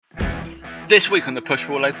This week on the Push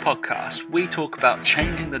Pull Leg podcast, we talk about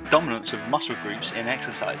changing the dominance of muscle groups in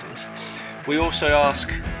exercises. We also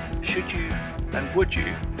ask, should you and would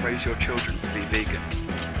you raise your children to be vegan?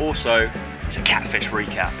 Also, it's a catfish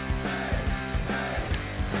recap.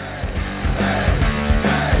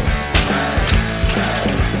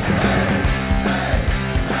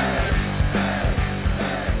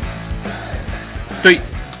 Three,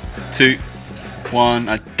 two, one.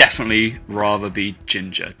 I'd definitely rather be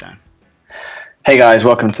ginger, Dan. Hey guys,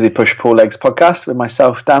 welcome to the Push Pull Legs podcast with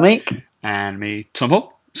myself, Dan Meek. And me, Tom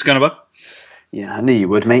Hall. What's going on, bud? Yeah, I knew you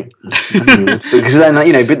would, mate. Because then,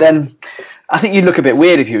 but then I think you'd look a bit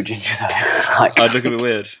weird if you were ginger, though. I'd look a bit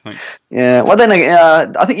weird, thanks. Yeah, well then,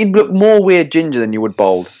 I think you'd look more weird ginger than you would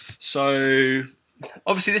bald. So,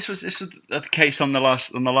 obviously, this was the case on the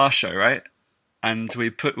last show, right? And we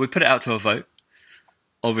put it out to a vote,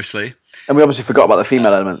 obviously. And we obviously forgot about the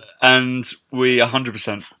female element. And we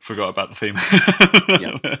 100% forgot about the female.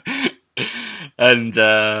 Yeah. And,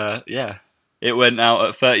 it went out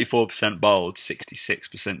at 34% bald,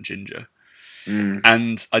 66% ginger.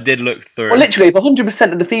 And I did look through... Well, literally, if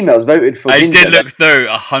 100% of the females voted for ginger... I did look through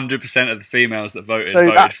 100% of the females that voted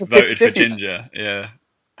for ginger. Yeah.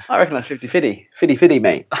 I reckon that's 50-50. 50-50,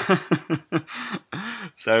 mate.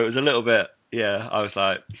 So it was a little bit... Yeah, I was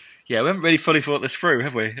like... Yeah, we haven't really fully thought this through,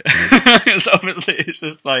 have we? So obviously it's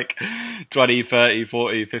just like 20, 30,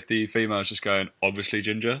 40, 50 females just going, obviously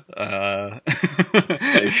ginger. Oh,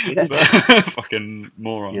 shit. Fucking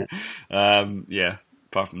moron. Yeah,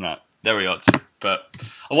 apart from that, there are odds. But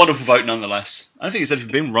a wonderful vote nonetheless. I don't think there's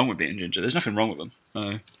anything wrong with being ginger. There's nothing wrong with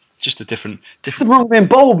them. Just a different... What's wrong with being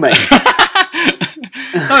bold, mate?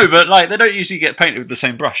 No, but like they don't usually get painted with the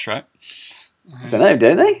same brush, right? I don't know,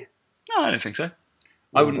 don't they? No, I don't think so.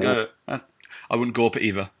 I wouldn't go. I wouldn't gawp at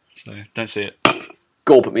either. So don't see it.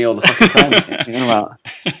 Gawp at me all the fucking time. What you know about?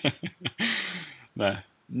 No,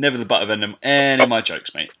 never the butt of any of my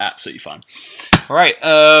jokes, mate. Absolutely fine. All right.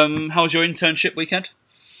 How was your internship weekend?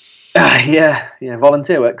 Yeah.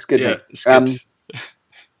 Volunteer work's good. Yeah, mate. it's good.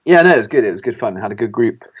 Yeah, no, it was good. It was good fun. Had a good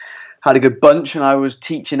group. Had a good bunch, and I was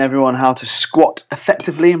teaching everyone how to squat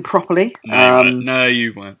effectively and properly. No,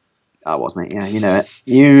 you weren't. I was, mate. Yeah, you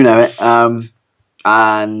know it.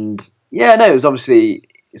 And yeah, no, it's obviously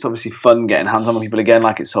fun getting hands-on with people again.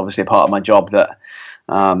 Like it's obviously a part of my job that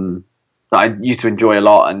I used to enjoy a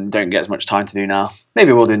lot and don't get as much time to do now.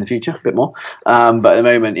 Maybe we'll do in the future a bit more. But at the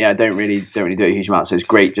moment, yeah, I don't really do it a huge amount. So it's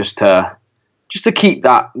great just to keep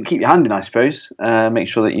your hand in, I suppose. Make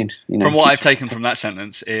sure that you know. From what I've taken from that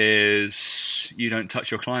sentence is you don't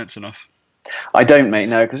touch your clients enough. I don't, mate.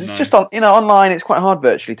 No, because it's just on online. It's quite hard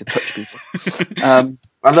virtually to touch people.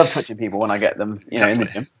 I love touching people when I get them, exactly. In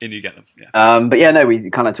the gym. And you get them, yeah. But yeah, no, we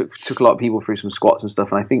kind of took a lot of people through some squats and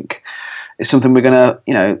stuff, and I think it's something we're gonna,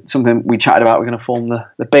 something we chatted about. We're gonna form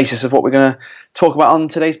the basis of what we're gonna talk about on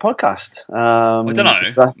today's podcast. I don't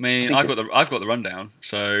know. I mean, I've got the rundown,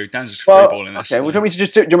 so Dan's just freeballing this. Okay, well, do you want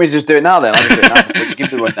me to just do it now then? I'll just do it now before you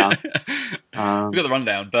give the rundown. We've got the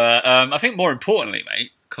rundown, but I think more importantly,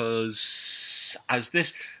 mate, because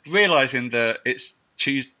realising that it's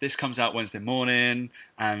Tuesday, this comes out Wednesday morning,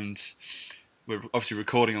 and we're obviously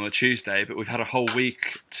recording on a Tuesday, but we've had a whole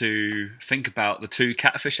week to think about the 2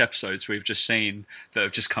 catfish episodes we've just seen that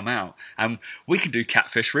have just come out, and we can do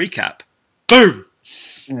catfish recap. Boom!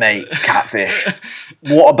 Mate, catfish.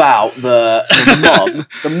 What about the mum?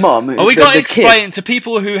 The mum. Oh, we got to explain to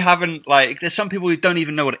people who haven't, there's some people who don't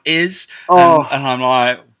even know what it is, and I'm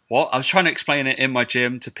like, what? I was trying to explain it in my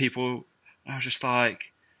gym to people, and I was just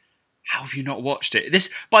like, how have you not watched it?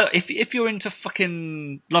 If you're into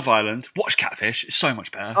fucking Love Island, watch Catfish. It's so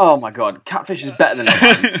much better. Oh my god, Catfish is better than Love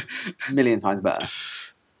Island. A million times better.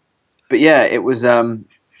 But yeah, it was the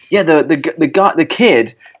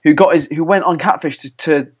kid who went on Catfish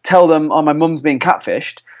to tell them, oh, my mum's being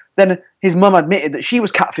catfished. Then his mum admitted that she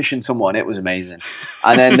was catfishing someone. It was amazing.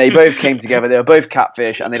 And then they both came together. They were both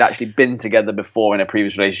catfish, and they'd actually been together before in a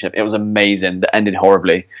previous relationship. It was amazing. That ended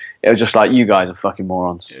horribly. It was just like, you guys are fucking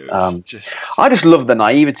morons. I just love the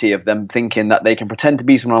naivety of them thinking that they can pretend to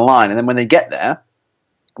be someone online, and then when they get there,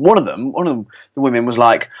 one of them, the women was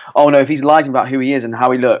like, oh no, if he's lying about who he is and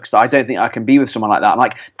how he looks, I don't think I can be with someone like that. I'm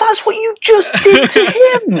like, that's what you just did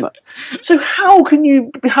to him. So how can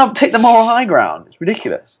you take the moral high ground? It's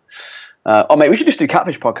ridiculous. Mate, we should just do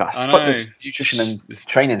Catfish podcast. Fuck this nutrition and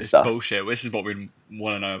training stuff. Bullshit. This is what we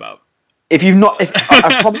want to know about.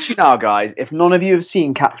 I promise you now, guys, if none of you have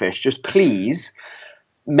seen Catfish, just please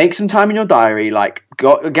make some time in your diary,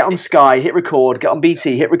 get on Sky, hit record, get on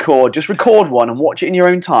BT, hit record, just record one and watch it in your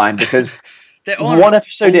own time, because they're on one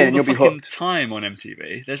episode all in and the you'll be fucking hooked. time on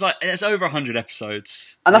MTV. There's over 100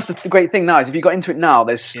 episodes. And that's the great thing now is if you got into it now,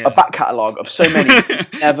 there's a back catalogue of so many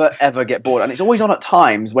you never ever get bored. And it's always on at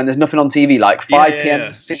times when there's nothing on TV, like 5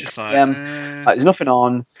 p.m., 6 p.m. Like, there's nothing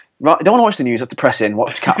on. Right, don't want to watch the news. That's depressing.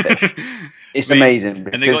 Watch Catfish. It's amazing.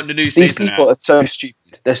 And they got the new season. These people are so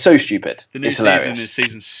stupid. They're so stupid. The new it's season hilarious. is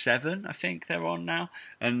season 7, I think they're on now.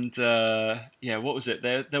 And what was it?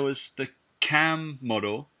 There was the cam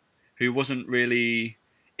model who wasn't really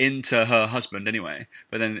into her husband anyway.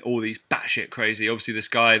 But then all these batshit crazy. Obviously, this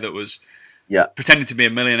guy that was pretending to be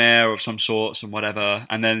a millionaire of some sorts and whatever.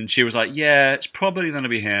 And then she was like, "Yeah, it's probably going to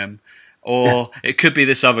be him." Or it could be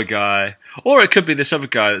this other guy. Or it could be this other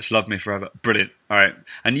guy that's loved me forever. Brilliant. All right.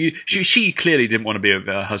 And she clearly didn't want to be with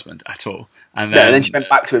her husband at all. And then she went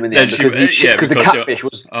back to him in the end because the catfish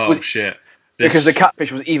was... shit. Because the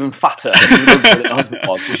catfish was even fatter than her husband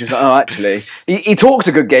was. So she was like, oh, actually... He talks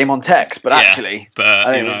a good game on text, but actually...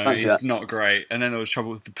 But, it's not great. And then there was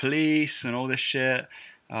trouble with the police and all this shit.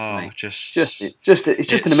 Oh, it's just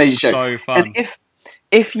an amazing show. So fun. And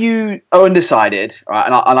if you are undecided, right,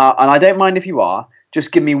 and I don't mind if you are,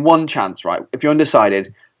 just give me one chance, right? If you're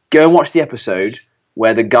undecided, go and watch the episode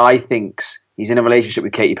where the guy thinks he's in a relationship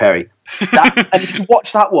with Katy Perry. And if you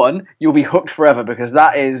watch that one, you'll be hooked forever because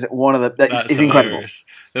that is one of it's incredible.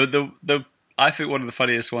 I think one of the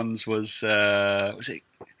funniest ones was it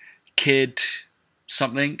Kid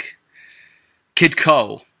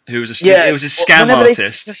Cole. Who was it was a scam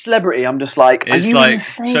artist. The celebrity, I'm just like, are you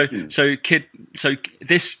insane? So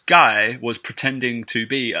this guy was pretending to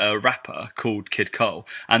be a rapper called Kid Cole,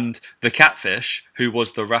 and the catfish, who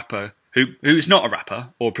was the rapper, who's not a rapper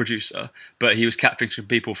or producer, but he was catfishing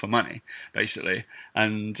people for money, basically,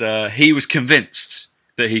 and he was convinced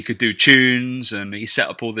that he could do tunes, and he set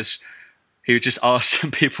up all this. He would just ask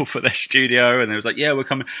some people for their studio, and they was like, "Yeah, we're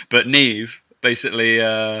coming," but Neve, basically,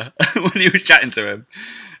 when he was chatting to him.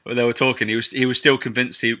 When they were talking, he was still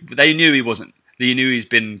convinced they knew he wasn't. They knew he's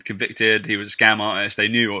been convicted. He was a scam artist. They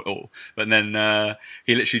knew it all. But then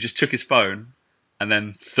he literally just took his phone and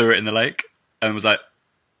then threw it in the lake and was like,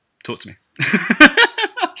 "Talk to me."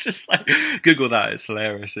 It's just like Google that. It's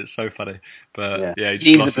hilarious. It's so funny. But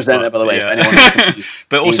he's the presenter, by the way. If anyone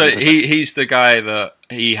but also, he's the guy that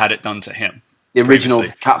he had it done to him. The original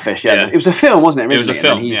previously. Catfish, It was a film, wasn't it? Originally? It was a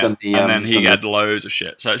film, and then he had loads of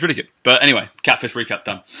shit. So it's really good. But anyway, Catfish recap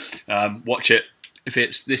done. Watch it. If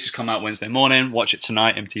this has come out Wednesday morning, watch it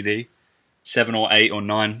tonight, MTV. 7 or 8 or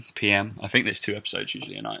 9 p.m. I think there's 2 episodes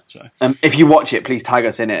usually a night. So if you watch it, please tag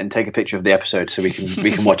us in it and take a picture of the episode so we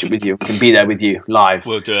can watch it with you. We can be there with you live.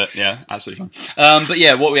 We'll do it. Yeah, absolutely fun. But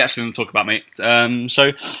yeah, what we actually going to talk about, mate.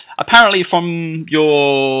 So apparently from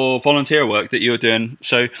your volunteer work that you were doing,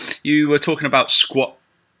 so you were talking about squat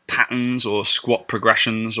patterns or squat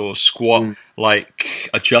progressions or squat like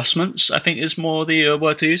adjustments. I think is more the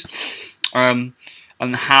word to use. And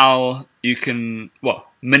how you can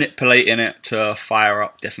manipulating it to fire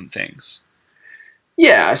up different things.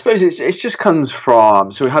 Yeah, I suppose it just comes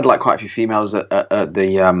from. So we had like quite a few females at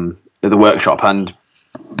the workshop, and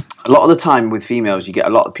a lot of the time with females, you get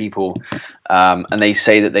a lot of people, and they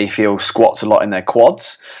say that they feel squats a lot in their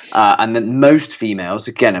quads, and then most females,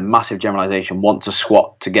 again a massive generalization, want to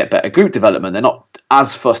squat to get better glute development. They're not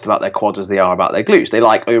as fussed about their quads as they are about their glutes. They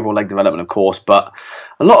like overall leg development, of course, but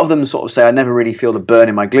a lot of them sort of say, I never really feel the burn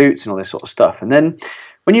in my glutes and all this sort of stuff. And then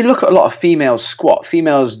when you look at a lot of females squat,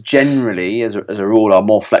 females generally, as a rule, are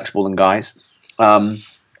more flexible than guys.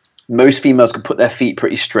 Most females could put their feet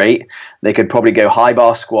pretty straight. They could probably go high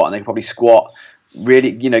bar squat, and they could probably squat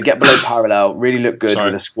really, get below parallel, really look good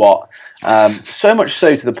with a squat. So much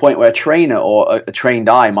so to the point where a trainer or a trained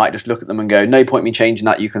eye might just look at them and go, no point me changing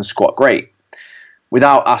that, you can squat great.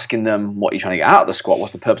 Without asking them what you're trying to get out of the squat,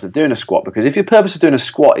 what's the purpose of doing a squat? Because if your purpose of doing a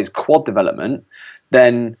squat is quad development,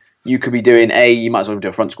 then you could be doing you might as well do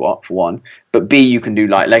a front squat for one, but B, you can do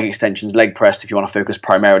like leg extensions, leg press if you want to focus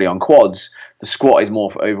primarily on quads. The squat is more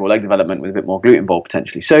for overall leg development with a bit more glute involved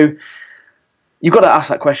potentially. So you've got to ask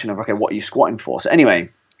that question of, okay, what are you squatting for? So anyway,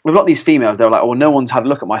 we've got these females, they're like, well, no one's had a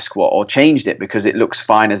look at my squat or changed it because it looks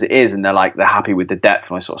fine as it is, and they're happy with the depth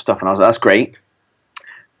and all that sort of stuff. And I was like, that's great,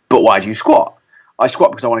 but why do you squat? I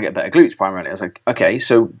squat because I want to get better glutes primarily. I was like, okay,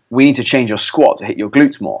 so we need to change your squat to hit your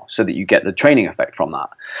glutes more so that you get the training effect from that.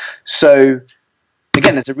 So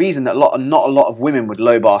again, there's a reason that not a lot of women would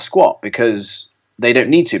low bar squat, because they don't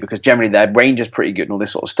need to, because generally their range is pretty good and all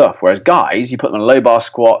this sort of stuff. Whereas guys, you put them on a low bar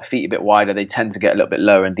squat, feet a bit wider, they tend to get a little bit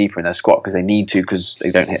lower and deeper in their squat because they need to, because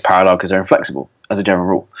they don't hit parallel because they're inflexible as a general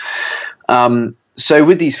rule. So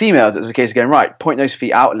with these females, it's a case of going, right, point those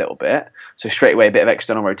feet out a little bit. So straight away, a bit of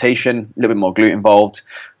external rotation, a little bit more glute involved.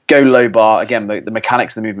 go low bar, again, the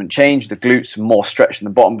mechanics of the movement change. The glutes are more stretched in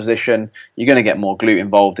the bottom position. You're going to get more glute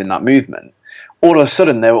involved in that movement. All of a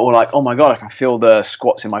sudden, they were all like, oh my God, I can feel the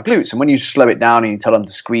squats in my glutes. And when you slow it down and you tell them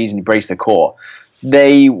to squeeze and you brace their core,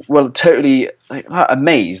 they were totally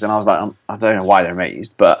amazed. And I was like, I don't know why they're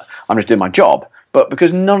amazed, but I'm just doing my job. But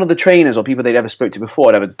because none of the trainers or people they'd ever spoke to before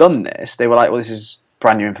had ever done this, they were like, well, this is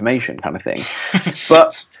brand new information kind of thing.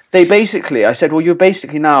 But I said, well, you're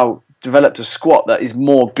basically now developed a squat that is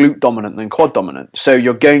more glute dominant than quad dominant. So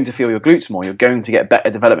you're going to feel your glutes more. You're going to get better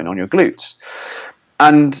development on your glutes.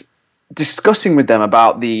 And discussing with them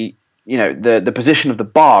about the position of the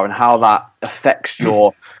bar and how that affects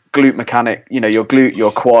your glute mechanic, your glute,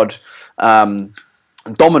 your quad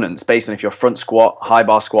dominance based on if you're front squat, high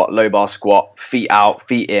bar squat, low bar squat, feet out,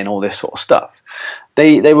 feet in, all this sort of stuff.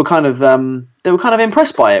 They were kind of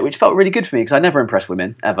impressed by it, which felt really good for me because I never impressed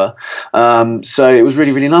women ever. So it was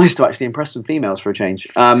really, really nice to actually impress some females for a change.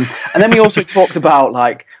 And then we also talked about,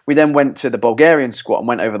 we then went to the Bulgarian squat and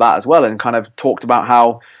went over that as well and kind of talked about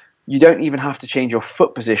how you don't even have to change your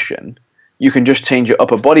foot position. You can just change your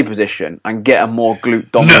upper body position and get a more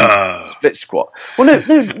glute dominant split squat. Well,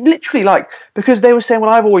 no, literally, because they were saying, well,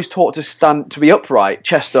 I've always taught to be upright,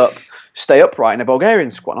 chest up, stay upright in a Bulgarian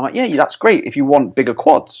squat. And I'm like, yeah, that's great if you want bigger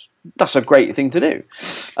quads. That's a great thing to do.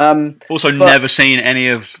 Never seen any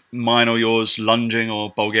of mine or yours lunging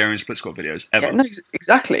or Bulgarian split squat videos ever. Yeah, no,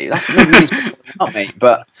 exactly. That's not me.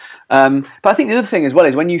 But I think the other thing as well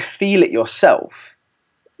is when you feel it yourself,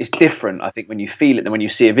 it's different, I think, when you feel it than when you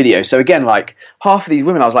see a video. So again, half of these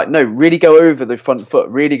women, I was like, no, really go over the front foot,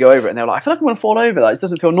 really go over it. And they were like, I feel like I'm going to fall over. This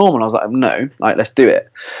doesn't feel normal. And I was like, no, let's do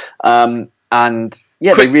it.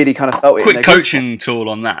 They really kind of felt it. Quick coaching tool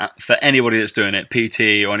on that for anybody that's doing it,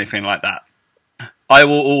 PT or anything like that. I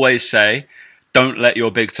will always say, don't let your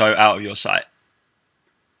big toe out of your sight.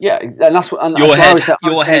 Yeah, and that's what your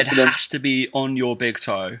head has to be on your big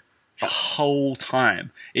toe the whole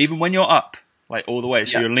time, even when you're up. All the way.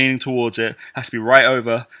 So you're leaning towards it, has to be right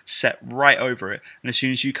over, set right over it. And as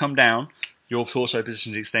soon as you come down, your torso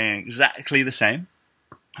position is staying exactly the same.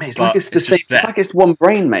 Mate, it's like it's the same. It's like it's one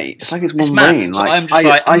brain, mate. It's like it's one brain. So I'm just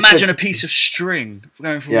imagine a piece of string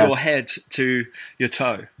going from your head to your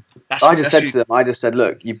toe. I just said,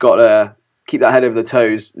 look, you've got to keep that head over the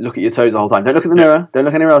toes, look at your toes the whole time. Don't look at the mirror, don't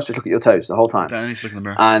look anywhere else, just look at your toes the whole time. Don't need to look in the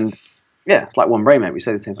mirror. And yeah, it's like one brain, mate. We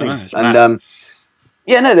say the same things. They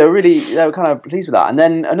were kind of pleased with that. And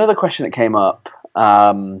then another question that came up,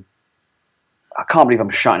 I can't believe I'm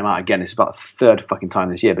shouting him out again. It's about the third fucking time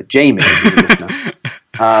this year. But Jamie,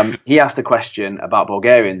 he asked a question about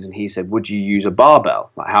Bulgarians, and he said, "Would you use a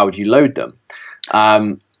barbell? How would you load them?"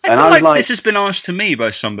 I feel like this has been asked to me by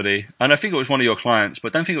somebody, and I think it was one of your clients,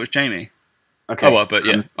 but I don't think it was Jamie. Okay. Oh well, but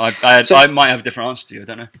yeah, I might have a different answer to you. I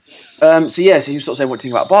don't know. So he was sort of saying what do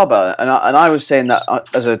you think about barbell, and I was saying that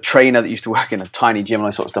as a trainer that used to work in a tiny gym and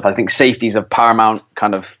all that sort of stuff, I think safety is a paramount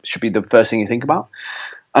should be the first thing you think about.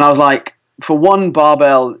 And I was like, for one,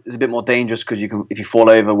 barbell is a bit more dangerous because if you fall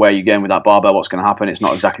over, where you're going with that barbell, what's going to happen? It's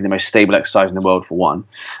not exactly the most stable exercise in the world. For one,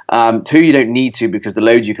 two, you don't need to because the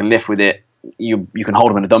loads you can lift with it, you can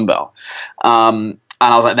hold them in a dumbbell.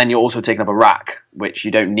 And I was like, then you're also taking up a rack, which you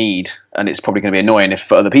don't need, and it's probably going to be annoying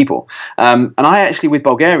for other people. And I actually, with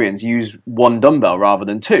Bulgarians, use one dumbbell rather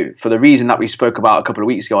than two, for the reason that we spoke about a couple of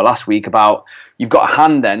weeks ago or last week about you've got a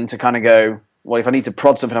hand then to kind of go, well, if I need to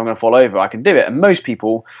prod something, I'm going to fall over, I can do it. And most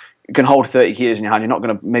people can hold 30 kilos in your hand. You're not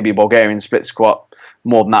going to, maybe a Bulgarian split squat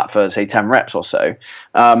more than that for, say, 10 reps or so.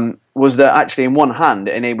 Was that actually in one hand,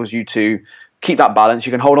 it enables you to keep that balance.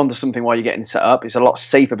 You can hold on to something while you're getting set up. It's a lot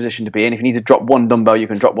safer position to be in. If you need to drop one dumbbell, you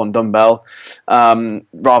can drop one dumbbell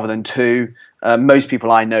rather than two. Most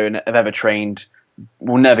people I know and have ever trained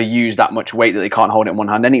will never use that much weight that they can't hold it in one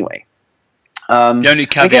hand anyway. The only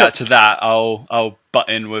caveat to that, I'll butt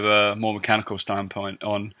in with a more mechanical standpoint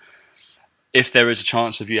on if there is a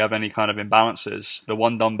chance of you have any kind of imbalances, the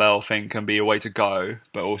one dumbbell thing can be a way to go,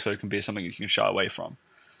 but also can be something you can shy away from.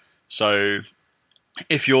 So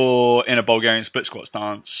if you're in a Bulgarian split squat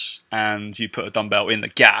stance and you put a dumbbell in the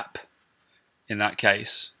gap, in that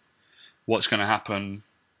case, what's going to happen?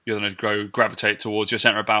 You're going to gravitate towards your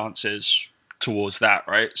center of balances towards that,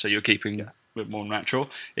 right? So you're keeping it a bit more natural.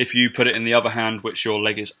 If you put it in the other hand, which your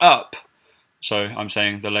leg is up, so I'm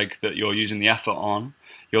saying the leg that you're using the effort on,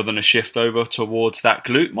 you're going to shift over towards that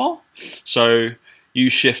glute more. So you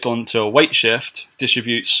shift onto a weight shift,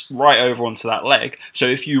 distributes right over onto that leg. So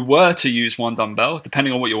if you were to use one dumbbell,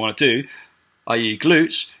 depending on what you want to do, i.e.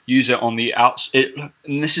 glutes, use it on the outside.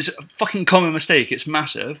 And this is a fucking common mistake. It's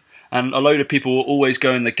massive. And a load of people will always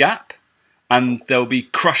go in the gap and they'll be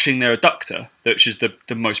crushing their adductor, which is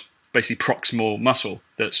the most basically proximal muscle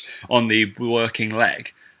that's on the working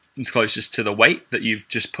leg, closest to the weight that you've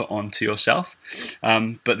just put onto yourself.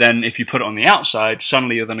 But then if you put it on the outside,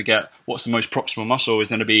 suddenly you're going to get what's the most proximal muscle is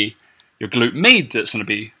going to be your glute med that's going to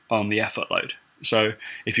be on the effort load. So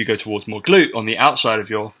if you go towards more glute on the outside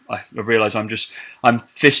of I realise I'm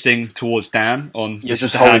fisting towards Dan on. You're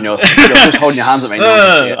just holding your hands at me.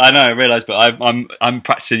 I know, I realise, but I'm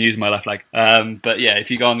practicing using my left leg. But yeah, if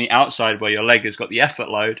you go on the outside where your leg has got the effort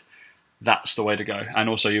load, that's the way to go, and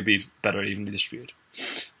also you'll be better evenly distributed.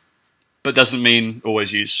 But doesn't mean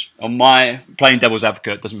always use. On my playing devil's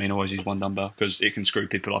advocate, doesn't mean always use one dumbbell because it can screw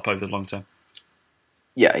people up over the long term.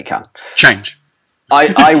 Yeah, it can. Change.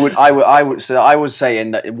 I was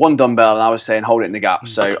saying that one dumbbell, and I was saying hold it in the gap.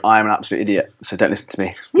 So I'm an absolute idiot. So don't listen to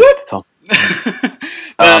me. Whoop. Tom.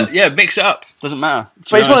 Yeah, mix it up. Doesn't matter.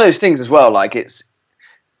 But it's one of those things as well. Like it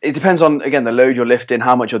depends on, again, the load you're lifting,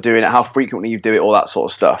 how much you're doing it, how frequently you do it, all that sort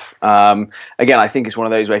of stuff. Again, I think it's one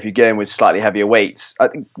of those where if you go in with slightly heavier weights, I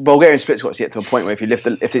think Bulgarian split squats get to a point where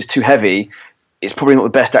if it's too heavy, it's probably not the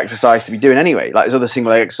best exercise to be doing anyway. Like there's other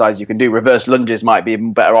single leg exercises you can do. Reverse lunges might be a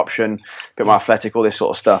better option, a bit more athletic, all this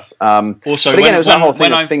sort of stuff. Also,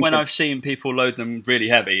 when I've seen people load them really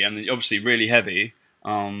heavy, and obviously really heavy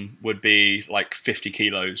would be like 50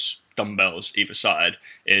 kilos dumbbells either side,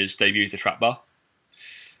 is they've used a trap bar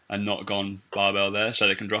and not gone barbell there so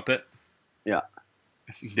they can drop it. Yeah.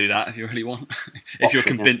 You can do that if you really want. If you're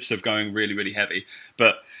convinced of going really, really heavy.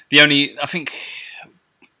 But I think...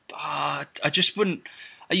 I just wouldn't.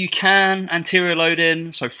 You can anterior load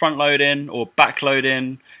in, so front load in or back load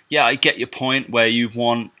in. Yeah, I get your point where you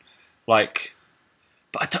want but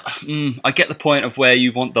I get the point of where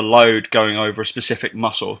you want the load going over a specific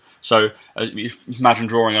muscle. So imagine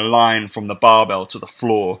drawing a line from the barbell to the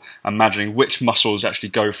floor, imagining which muscles actually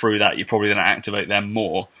go through that. You're probably going to activate them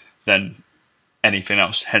more than anything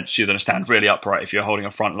else. Hence, you're going to stand really upright if you're holding a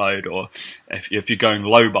front load, or if you're going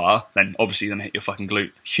low bar, then obviously you're going to hit your fucking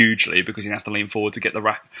glute hugely because you have to lean forward to get the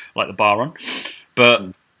rack, like the bar on.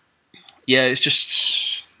 But yeah,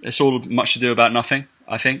 it's all much to do about nothing.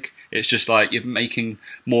 I think it's just like you're making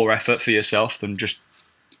more effort for yourself than just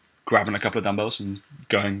grabbing a couple of dumbbells and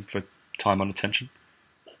going for time on attention.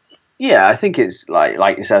 Yeah, I think it's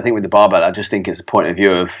like you said. I think with the barbell, I just think it's a point of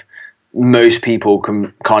view of. Most people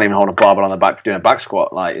can't even hold a barbell on the back for doing a back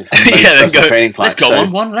squat. Like, then go, let's go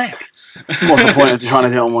on one leg. What's the point of trying to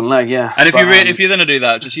do it on one leg? Yeah. And if you're going to do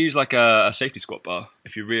that, just use like a safety squat bar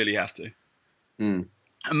if you really have to. And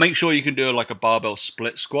make sure you can do like a barbell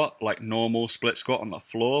split squat, like normal split squat on the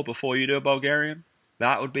floor before you do a Bulgarian.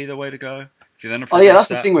 That would be the way to go. If you're then that's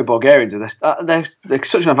the thing with Bulgarians. They're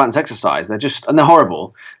such an advanced exercise. And they're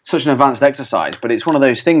horrible. Such an advanced exercise, but it's one of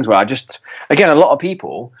those things where a lot of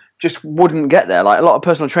people just wouldn't get there. Like a lot of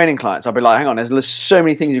personal training clients, I'll be like, hang on, there's so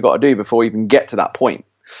many things you've got to do before you even get to that point.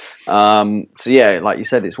 So yeah, like you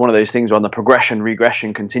said, it's one of those things where on the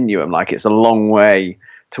progression-regression continuum, like it's a long way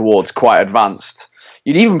towards quite advanced.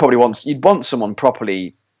 You'd want someone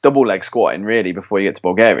properly double leg squatting really before you get to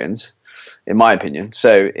Bulgarians, in my opinion.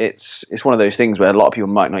 So it's one of those things where a lot of people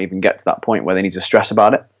might not even get to that point where they need to stress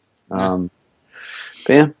about it. But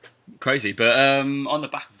yeah. Crazy. But on the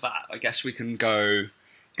back of that, I guess we can go...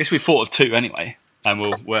 I guess we thought of two anyway, and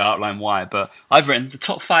we'll outline why. But I've written the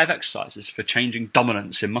top 5 exercises for changing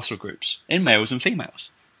dominance in muscle groups in males and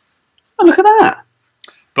females. Oh, look at that!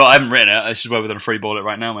 But I haven't written it. This is where we're going to freeball it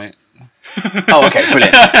right now, mate. Oh, okay,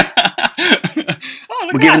 brilliant.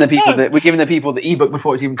 We're giving the people the ebook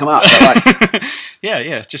before it's even come out. Is that right?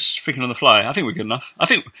 Yeah. Just thinking on the fly. I think we're good enough. I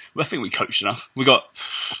think we coached enough. We got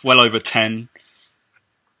well over 10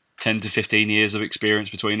 to 15 years of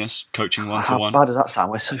experience between us coaching one-to-one. How bad does that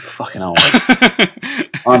sound? We're so fucking old.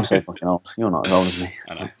 I'm so fucking old. You're not as old as me.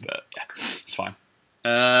 I know, but yeah, it's fine.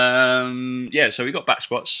 So we got back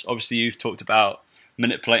squats. Obviously, you've talked about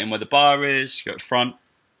manipulating where the bar is. You got front,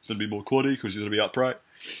 it's going to be more quaddy because you're going to be upright.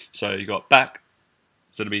 So you got back,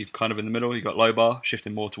 it's going to be kind of in the middle. You got low bar,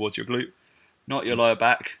 shifting more towards your glute, not your lower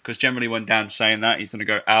back, because generally when Dan's saying that, he's going to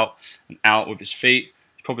go out and out with his feet.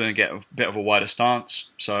 Probably going to get a bit of a wider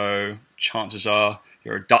stance, so chances are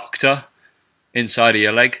your adductor inside of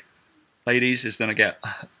your leg, ladies, is going to get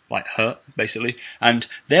hurt basically. And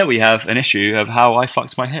there we have an issue of how I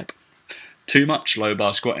fucked my hip. Too much low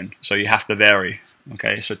bar squatting, so you have to vary.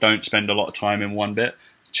 Okay, so don't spend a lot of time in one bit,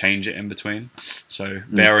 change it in between. So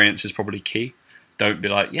variance is probably key. Don't be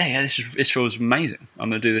like, this feels amazing,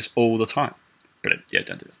 I'm going to do this all the time. Brilliant. Yeah,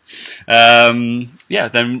 don't do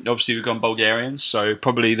that. Then obviously we've gone Bulgarians. So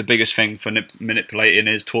probably the biggest thing for manipulating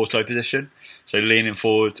is torso position. So leaning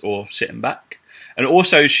forward or sitting back. And it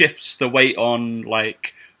also shifts the weight on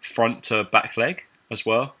like front to back leg as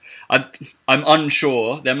well. I'm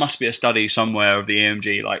unsure. There must be a study somewhere of the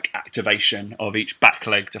EMG like activation of each back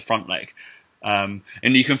leg to front leg. And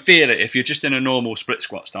you can feel it if you're just in a normal split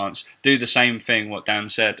squat stance. Do the same thing what Dan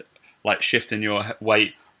said, like shifting your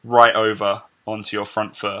weight right over onto your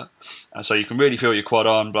front foot, and so you can really feel your quad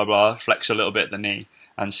arm, blah blah, flex a little bit the knee,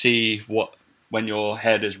 and see what when your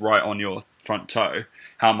head is right on your front toe,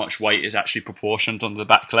 how much weight is actually proportioned on the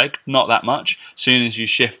back leg. Not that much. As soon as you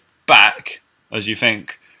shift back, as you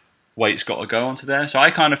think, weight's got to go onto there. So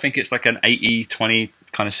I kind of think it's like an 80-20,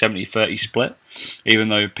 kind of 70-30 split, even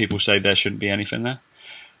though people say there shouldn't be anything there.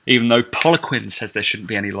 Even though Poliquin says there shouldn't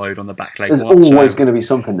be any load on the back leg. There's always going to be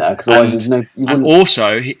something there. Cause otherwise and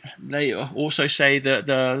also, they also say that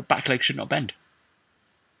the back leg should not bend.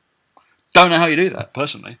 Don't know how you do that,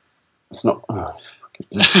 personally. It's not...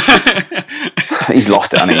 He's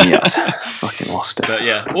lost it, hasn't he? Yes. Fucking lost it. But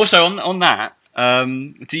yeah, also on that,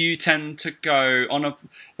 do you tend to go on a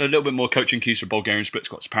little bit more coaching cues for Bulgarian split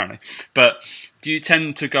squats apparently, but do you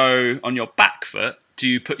tend to go on your back foot? Do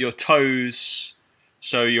you put your toes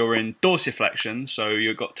so you're in dorsiflexion, so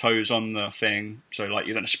you've got toes on the thing, so like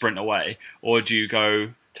you're going to sprint away, or do you go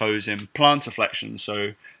toes in plantar flexion,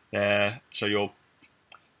 so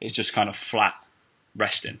it's just kind of flat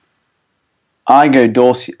resting? I go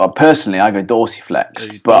personally I go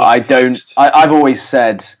dorsiflex, but I don't. I've always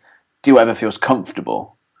said do whatever feels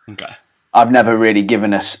comfortable. Okay. I've never really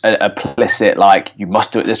given us a implicit like you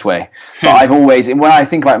must do it this way. But I've always, when I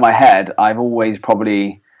think about it in my head, I've always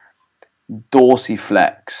probably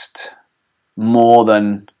dorsiflexed more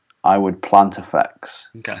than I would plantarflex.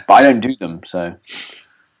 Okay. But I don't do them, so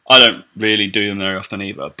I don't really do them very often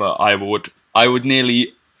either. But I would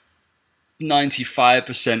nearly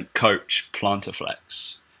 95% coach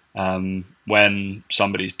plantarflex when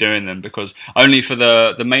somebody's doing them, because only for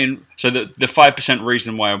the main. So the 5%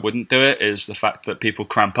 reason why I wouldn't do it is the fact that people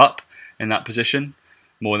cramp up in that position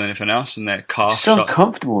more than anything else, and their calf. It's so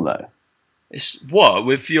uncomfortable though. It's what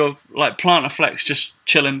with your like plantar flex just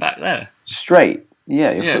chilling back there. Straight,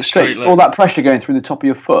 yeah, your foot straight. Like, all that pressure going through the top of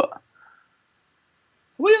your foot.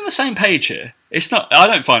 We're on the same page here. It's not. I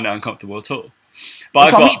don't find it uncomfortable at all.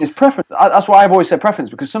 But I mean, it's preference. That's why I've always said preference,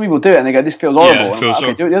 because some people do it and they go, "This feels horrible." Yeah, it feels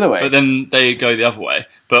okay, do it the other way. But then they go the other way.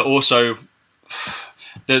 But also,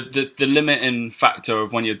 the limiting factor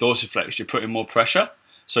of when you're dorsiflex, you're putting more pressure,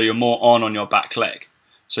 so you're more on your back leg,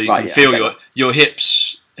 so you can feel your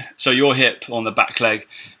hips. So your hip on the back leg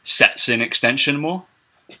sets in extension more,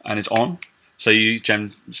 and it's on. So you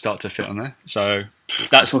start to fit on there. So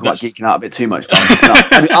that's like geeking out a bit too much.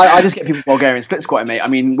 I just get people Bulgarian split squatting, mate. I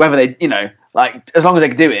mean, whether they, like as long as they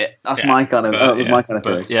can do it, that's my kind of my kind of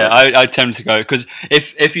thing. Yeah, I tend to go because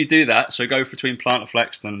if you do that, so go between plantar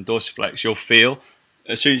flex and dorsiflex, you'll feel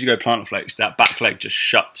as soon as you go plantar flex, that back leg just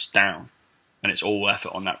shuts down, and it's all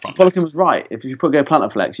effort on that front. Poliquin was right. If you go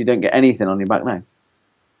plantar flex, you don't get anything on your back leg.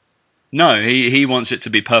 No, he wants it to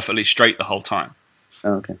be perfectly straight the whole time.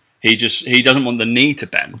 Oh, okay. He doesn't want the knee to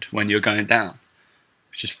bend when you're going down,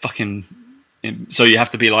 which is fucking. So you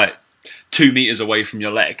have to be like 2 meters away from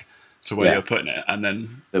your leg to where you're putting it, and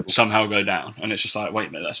then somehow go down, and it's just like, wait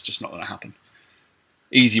a minute, that's just not going to happen.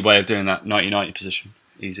 Easy way of doing that 90-90 position,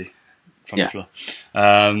 easy from the floor.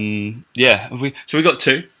 So we got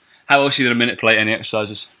 2. How else are you going to manipulate any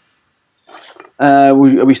exercises? Are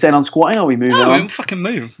we staying on squatting, or are we moving on? No, fucking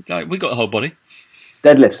move. Like, we got the whole body.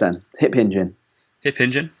 Deadlifts then, hip hinging. Hip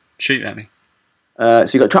hinging. Shoot at me. So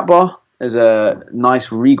you got trap bar. There's a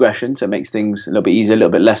nice regression, so it makes things a little bit easier, a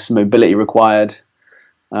little bit less mobility required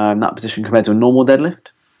in that position compared to a normal deadlift.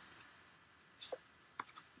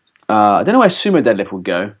 I don't know where sumo deadlift would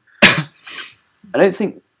go. I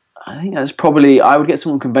think that's probably. I would get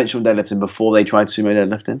someone conventional deadlifting before they tried sumo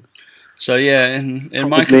deadlifting. So yeah, in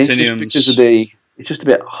my continuums, it's just a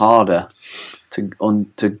bit harder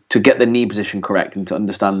to get the knee position correct and to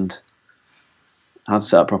understand how to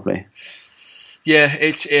set up properly. Yeah,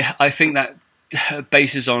 I think that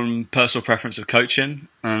bases on personal preference of coaching,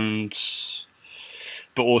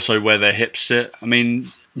 but also where their hips sit. I mean,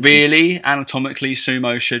 really, anatomically,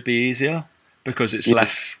 sumo should be easier because it's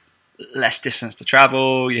less distance to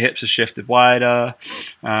travel. Your hips are shifted wider.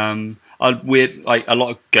 Like a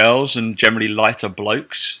lot of girls and generally lighter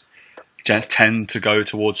blokes tend to go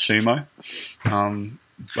towards sumo.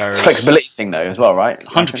 Whereas, it's a flexibility thing though as well, right?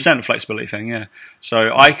 100% flexibility thing, yeah.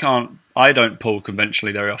 So I don't pull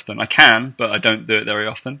conventionally very often. I can, but I don't do it very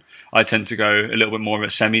often. I tend to go a little bit more of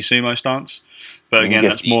a semi-sumo stance. But again,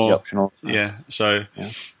 that's more... Yeah, so... Yeah.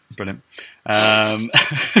 Brilliant.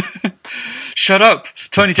 Shut up!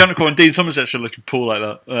 Tony Janicore and Dean Somerset should look at Paul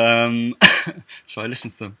like that. So I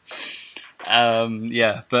listened to them.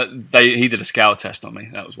 Yeah, but he did a scale test on me.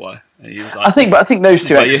 That was why. He was like, I think those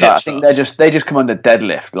two exercises, I think starts. they just come under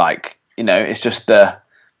deadlift. Like, you know, it's just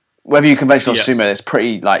whether you conventional sumo, it's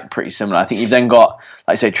pretty similar. I think you've then got,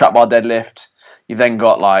 like say, trap bar deadlift. You've then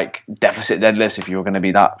got like deficit deadlifts if you were going to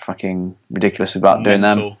be that fucking ridiculous about doing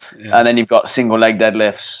them. Yeah. And then you've got single leg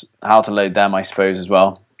deadlifts, how to load them, I suppose, as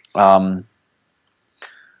well. And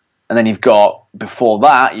then you've got, before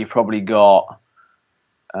that, you've probably got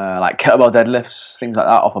like kettlebell deadlifts, things like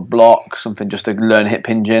that off a block, something just to learn hip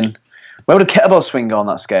hinging. Where would a kettlebell swing go on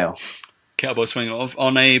that scale? Kettlebell swing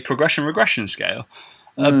on a progression-regression scale?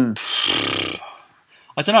 I don't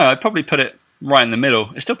know. I'd probably put it right in the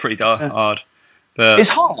middle. It's still pretty hard. But it's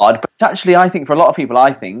hard, but it's actually, I think, for a lot of people,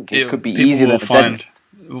 I think it could be easier than deadlift.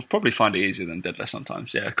 We'll probably find it easier than deadlift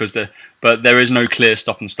sometimes, yeah. But there is no clear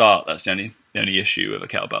stop and start. That's the only issue with a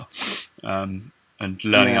kettlebell, and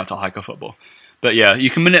learning how to hike a football. But yeah, you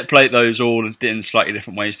can manipulate those all in slightly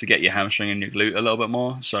different ways to get your hamstring and your glute a little bit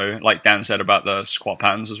more. So, like Dan said about the squat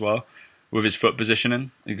patterns as well, with his foot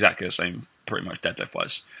positioning, exactly the same, pretty much deadlift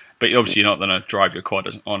wise. But obviously, you're not going to drive your quad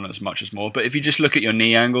on as much as more. But if you just look at your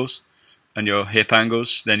knee angles and your hip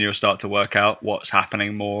angles, then you'll start to work out what's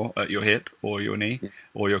happening more at your hip or your knee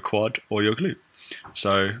or your quad or your glute.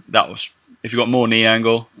 So if you've got more knee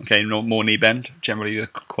angle, okay, more knee bend, generally the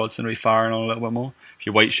quad's going to be firing on a little bit more. If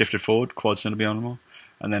your weight's shifted forward, quad's going to be on more.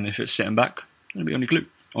 And then if it's sitting back, it's going to be on your glute,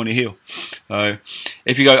 on your heel. So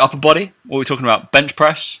if you go upper body, what we're talking about, bench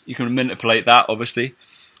press, you can manipulate that, obviously,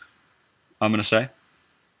 I'm going to say.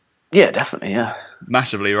 Yeah, definitely, yeah.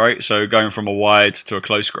 Massively, right? So going from a wide to a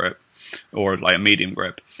close grip, or like a medium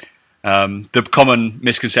grip. The common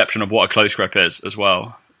misconception of what a close grip is as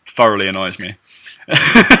well thoroughly annoys me.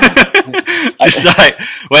 Just like,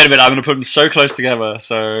 wait a minute, I'm going to put them so close together,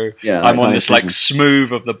 so I'm on this like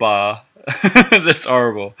smooth of the bar. That's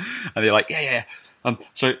horrible. And they're like, yeah.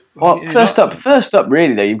 First up,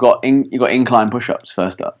 really though, you've got incline push-ups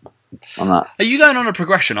first up on that. Are you going on a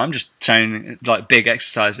progression? I'm just saying like big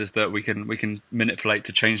exercises that we can manipulate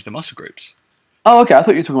to change the muscle groups. Oh, okay. I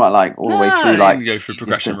thought you were talking about like all the way through, like you go through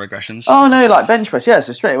progression regressions. Oh no, like bench press. Yeah,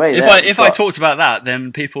 so straight away. If I talked about that,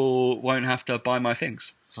 then people won't have to buy my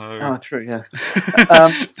things. So. Oh, true. Yeah.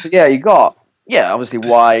 So yeah, you got obviously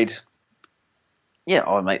wide. Yeah,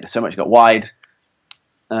 oh mate, there's so much. You got wide,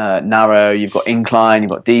 narrow. You've got incline. You've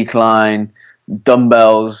got decline.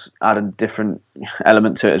 Dumbbells add a different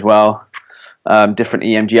element to it as well. Different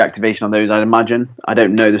EMG activation on those, I'd imagine. I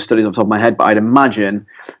don't know the studies off the top of my head, but I'd imagine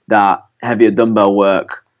that heavier dumbbell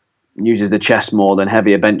work uses the chest more than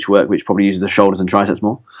heavier bench work, which probably uses the shoulders and triceps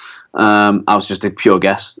more. I was just a pure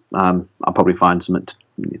guess. I'll probably find something.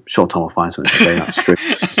 Sure, Tom will find something to say that's true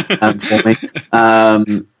for me.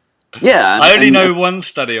 I only know one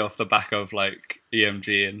study off the back of like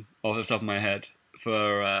EMG and off the top of my head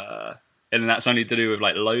and that's only to do with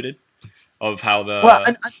like loaded of how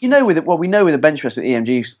the we know with the bench press and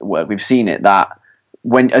EMG work, we've seen it that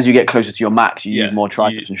as you get closer to your max, you use more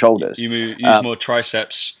triceps and shoulders. You use more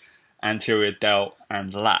triceps, anterior delt,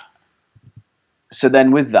 and lat. So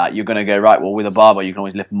then with that, you're going to go, right, well, with a barbell, you can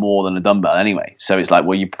always lift more than a dumbbell anyway. So it's like,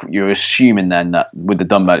 well, you're assuming then that with the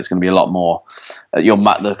dumbbell, it's going to be a lot more,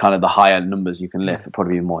 the kind of the higher numbers you can lift, will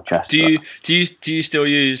probably be more chest. Do you still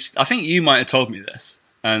use, I think you might have told me this,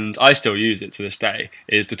 and I still use it to this day,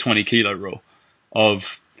 is the 20 kilo rule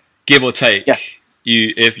of give or take. Yeah.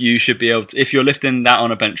 You should be able to, if you're lifting that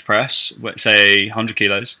on a bench press, let's say 100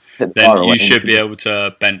 kilos, then you should be able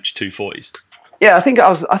to bench 240s. Yeah, I think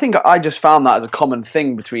I just found that as a common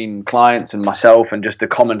thing between clients and myself, and just a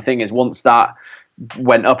common thing is once that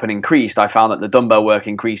went up and increased, I found that the dumbbell work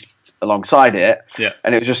increased alongside it. Yeah.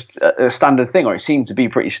 And it was just a standard thing, or it seemed to be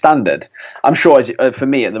pretty standard. I'm sure for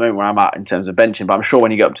me at the moment where I'm at in terms of benching, but I'm sure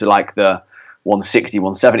when you get up to like the 160,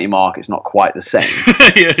 170 mark, it's not quite the same.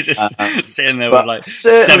 You're just sitting there with like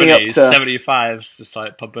 70s, 75s, just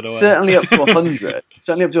like pump it away. Certainly up to 100.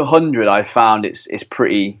 Certainly up to 100, I found it's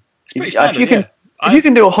pretty. It's pretty standard, if you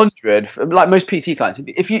can do 100, like most PT clients,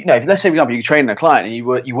 if let's say for example you're training a client and you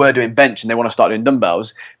were doing bench and they want to start doing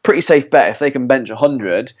dumbbells, pretty safe bet if they can bench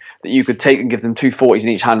 100 that you could take and give them 240s in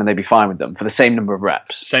each hand and they'd be fine with them for the same number of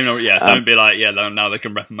reps. Same number, yeah. Don't be like, now they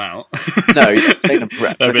can rep them out. No, same number of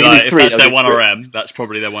reps. They'll be like, if that's their 1RM, that's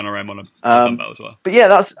probably their 1RM on a dumbbell as well. But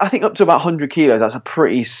yeah, I think up to about 100 kilos, that's a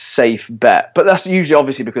pretty safe bet. But that's usually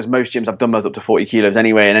obviously because most gyms have dumbbells up to 40 kilos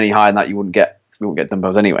anyway, and any higher than that you won't get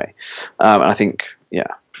dumbbells anyway. And I think,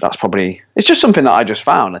 that's probably, it's just something that I just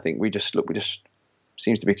found. I think we just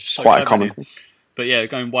seems to be quite a common thing. But yeah,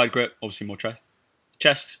 going wide grip, obviously more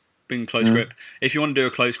chest, being close grip. If you want to do a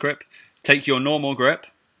close grip, take your normal grip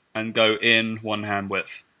and go in one hand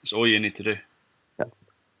width. That's all you need to do. Yeah.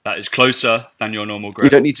 That is closer than your normal grip. You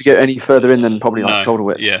don't need to go any further in than probably like shoulder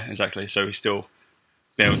width. Yeah, exactly. So we still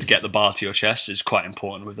be able to get the bar to your chest is quite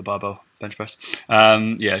important with the barbell bench press.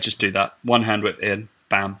 Just do that. One hand width in,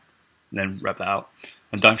 bam, and then rep that out.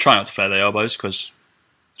 And don't try not to flare the elbows because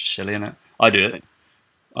it's just silly, isn't it? I do it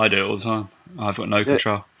all the time. I've got no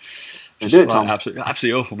control. Just do it, like,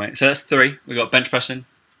 absolutely awful, mate. So that's 3. We've got bench pressing,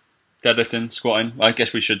 deadlifting, squatting. I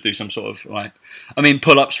guess we should do some sort of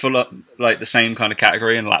pull-ups full up like the same kind of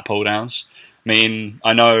category and lat pull downs. I mean,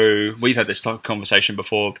 I know we've had this conversation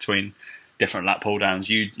before between different lat pull downs.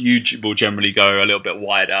 You will generally go a little bit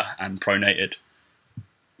wider and pronated.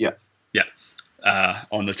 Yeah.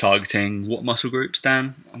 On the targeting what muscle groups,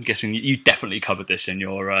 Dan? I'm guessing you definitely covered this in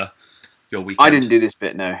your weekend. I didn't do this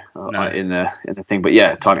bit, no. In the thing, but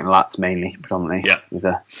yeah, targeting lats mainly, predominantly. Yeah. With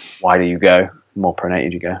the wider you go, more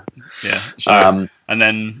pronated you go. Yeah. So, and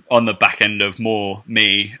then on the back end of more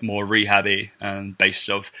rehabby and basis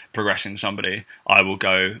of progressing somebody, I will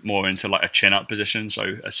go more into like a chin up position,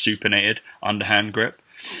 so a supinated underhand grip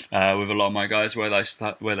with a lot of my guys where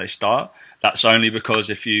they start. That's only because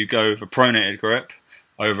if you go with a pronated grip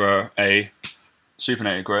over a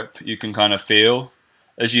supinated grip, you can kind of feel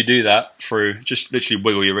as you do that through just literally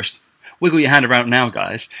wiggle your wrist. Wiggle your hand around now,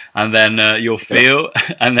 guys, and then you'll feel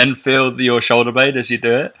your shoulder blade as you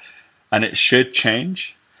do it, and it should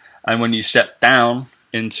change. And when you set down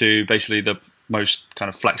into basically the most kind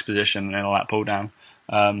of flex position in a lat pull down,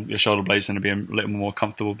 your shoulder blade's going to be in a little more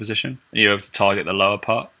comfortable position. You're able to target the lower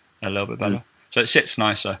part a little bit better. So it sits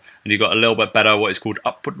nicer, and you've got a little bit better what is called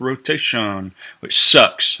upward rotation, which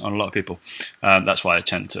sucks on a lot of people. That's why I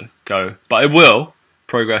tend to go, but I will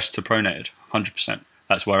progress to pronated, 100%.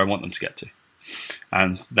 That's where I want them to get to.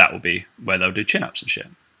 And that will be where they'll do chin-ups and shit.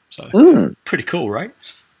 So, pretty cool, right?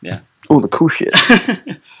 Yeah. All the cool shit.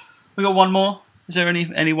 We got one more. Is there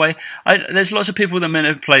any way? There's lots of people that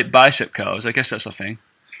manipulate bicep curls. I guess that's a thing.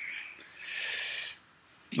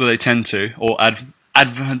 Well, they tend to. Or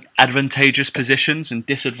advantageous positions and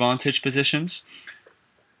disadvantaged positions.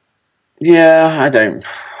 Yeah, I don't.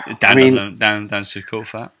 Dan's too cool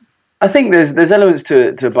for that. I think there's elements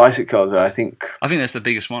to bicep curls that I think that's the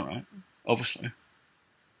biggest one, right? Obviously,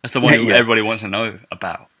 that's the one everybody wants to know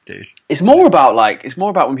about, dude. It's more about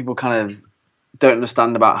when people kind of don't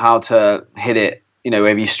understand about how to hit it. You know,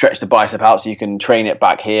 where you stretch the bicep out so you can train it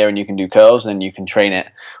back here, and you can do curls, and then you can train it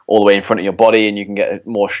all the way in front of your body, and you can get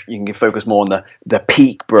more. You can focus more on the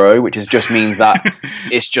peak, bro, which just means that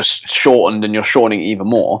it's just shortened, and you're shortening it even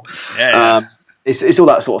more. Yeah. It's all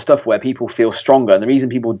that sort of stuff where people feel stronger, and the reason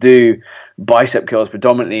people do bicep curls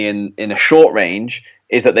predominantly in a short range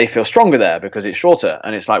is that they feel stronger there because it's shorter.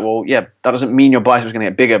 And it's like, well, yeah, that doesn't mean your biceps going to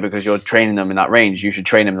get bigger because you're training them in that range. You should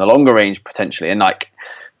train them in the longer range potentially. And like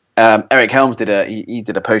Eric Helms did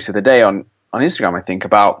a post of the day on Instagram, I think,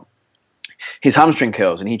 about his hamstring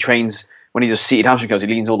curls, and he trains. When he does seated hamstring curls, he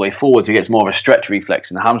leans all the way forward, so he gets more of a stretch reflex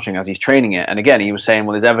in the hamstring as he's training it. And again, he was saying,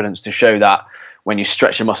 well, there's evidence to show that when you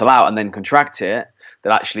stretch the muscle out and then contract it,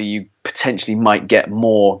 that actually you potentially might get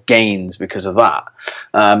more gains because of that.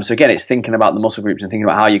 So again, it's thinking about the muscle groups and thinking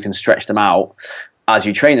about how you can stretch them out as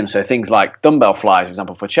you train them. So things like dumbbell flies, for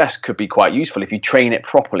example, for chest could be quite useful if you train it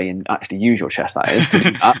properly and actually use your chest, that is, to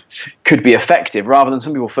do that, could be effective. Rather than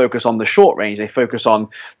some people focus on the short range, they focus on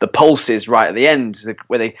the pulses right at the end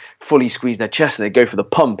where they fully squeeze their chest and they go for the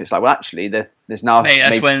pump. It's like, well, actually, there's now...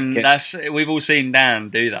 Mate, we've all seen Dan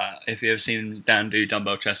do that. If you've seen Dan do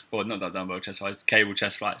dumbbell chest, or not dumbbell chest flies, cable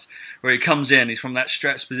chest flies, where he comes in, he's from that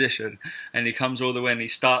stretched position, and he comes all the way and he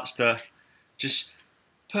starts to just...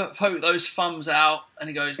 poke those thumbs out, and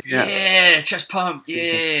he goes, yeah, chest pump,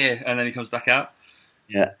 yeah, and then he comes back out.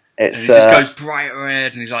 Yeah, and he just goes bright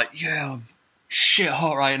red, and he's like, yeah, I'm shit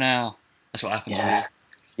hot right now. That's what happens to me.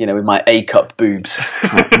 You know, with my A cup boobs.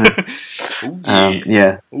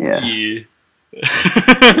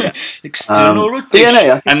 External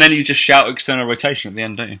rotation, and then you just shout external rotation at the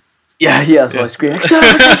end, don't you? Yeah, that's why I scream.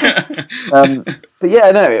 But yeah,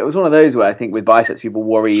 no, it was one of those where I think with biceps, people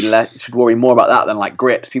should worry more about that than like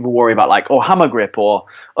grips. People worry about like, hammer grip or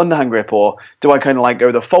underhand grip, or do I kind of like go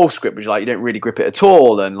with a false grip, which like you don't really grip it at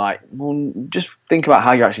all, and like, well, just think about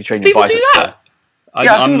how you're actually training your biceps. People do that.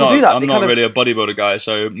 I'm not really a bodybuilder guy,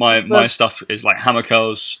 so my stuff is like hammer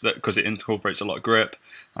curls because it incorporates a lot of grip,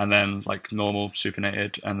 and then like normal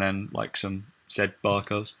supinated, and then like some Z bar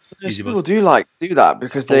curls. People do that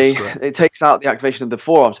because it takes out the activation of the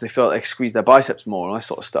forearm, so they feel like they squeeze their biceps more and all that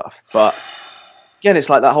sort of stuff. But again, it's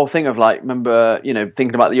like that whole thing of like, remember,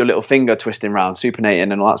 thinking about your little finger twisting around,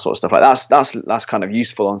 supinating and all that sort of stuff. Like that's kind of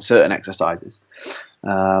useful on certain exercises.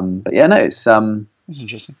 But yeah, no, it's that's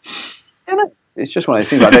interesting. Yeah, no, it's just one of those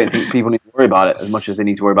things. I don't think people need to worry about it as much as they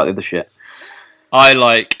need to worry about the other shit. I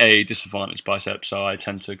like a disadvantaged bicep, so I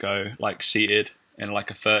tend to go like seated in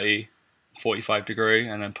like a 30, 45 degree,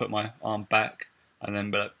 and then put my arm back, and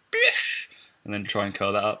then be like, bish, and then try and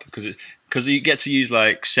curl that up because you get to use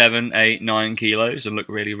like 7, 8, 9 kilos and look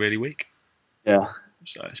really, really weak. Yeah.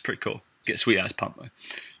 So it's pretty cool. Get sweet ass pump though.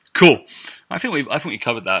 Cool. I think we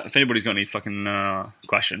covered that. If anybody's got any fucking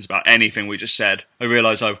questions about anything we just said, I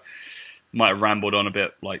realise I might have rambled on a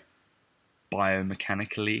bit, like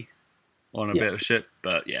biomechanically on a bit of shit,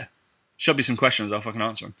 but yeah, should be some questions. I'll fucking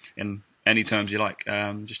answer them in any terms you like.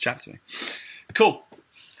 Just chat to me. Cool.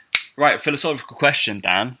 Right, philosophical question,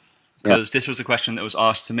 Dan, because this was a question that was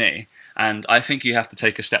asked to me, and I think you have to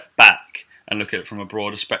take a step back and look at it from a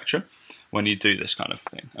broader spectrum when you do this kind of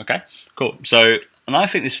thing. Okay, cool. So, and I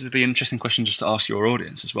think this would be an interesting question just to ask your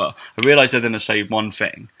audience as well. I realise they're going to say one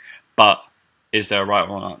thing, but is there a right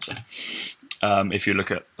or wrong answer? If you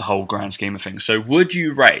look at the whole grand scheme of things. So would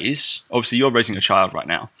you raise, obviously you're raising a child right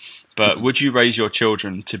now, but would you raise your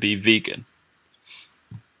children to be vegan?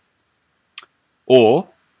 Or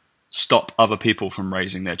stop other people from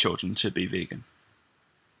raising their children to be vegan?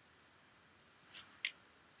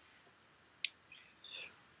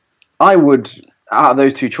 I would, out of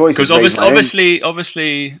those two choices... Because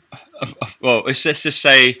obviously, well, let's just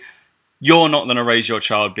say you're not going to raise your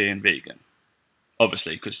child being vegan.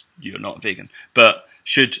 Obviously, because you're not vegan. But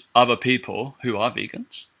should other people who are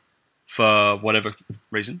vegans, for whatever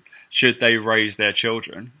reason, should they raise their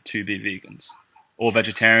children to be vegans? Or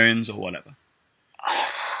vegetarians or whatever?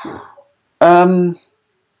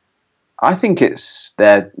 I think it's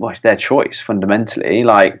their choice, fundamentally.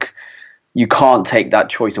 Like, you can't take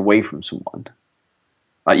that choice away from someone.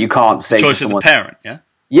 Like, you can't say choice to someone... of the parent, yeah?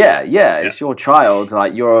 Yeah, it's your child.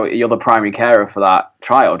 Like, you're the primary carer for that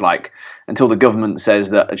child. Like, until the government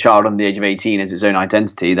says that a child under the age of 18 is its own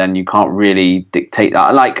identity, then you can't really dictate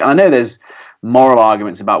that. Like, and I know there's moral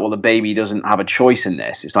arguments about, well, the baby doesn't have a choice in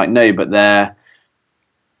this. It's like, no, but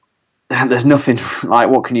there's nothing, like,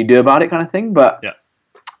 what can you do about it kind of thing. But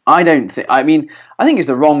I think it's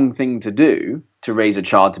the wrong thing to do to raise a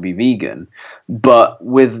child to be vegan. But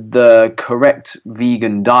with the correct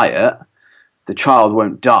vegan diet, the child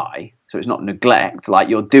won't die. So it's not neglect. Like,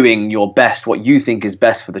 you're doing your best, what you think is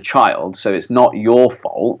best for the child. So it's not your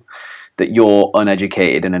fault that you're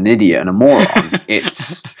uneducated and an idiot and a moron.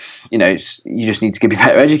 It's, you just need to be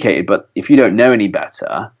better educated. But if you don't know any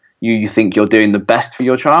better, you think you're doing the best for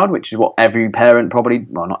your child, which is what every parent probably,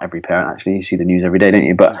 well, not every parent actually, you see the news every day, don't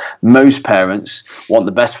you? But most parents want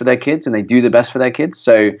the best for their kids, and they do the best for their kids.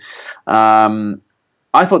 So,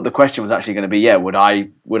 I thought the question was actually going to be,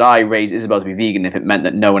 would I raise Isabel to be vegan if it meant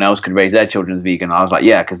that no one else could raise their children as vegan? And I was like,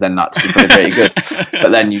 because then that's pretty good.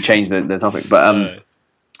 But then you change the topic. But and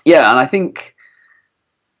I think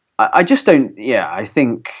I just don't. I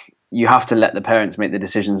think you have to let the parents make the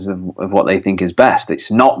decisions of what they think is best.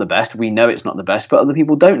 It's not the best. We know it's not the best, but other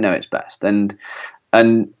people don't know it's best. And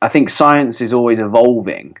I think science is always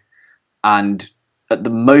evolving. And at the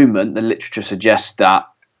moment, the literature suggests that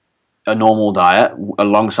a normal diet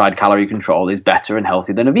alongside calorie control is better and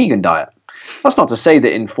healthier than a vegan diet. That's not to say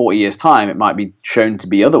that in 40 years' time it might be shown to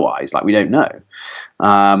be otherwise. Like, we don't know.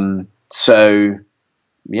 I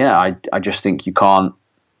just think you can't.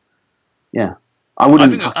 I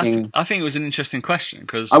wouldn't. I think it was an interesting question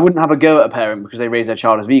because I wouldn't have a go at a parent because they raise their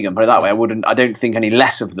child as vegan. Put it that way. I don't think any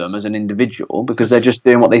less of them as an individual because they're just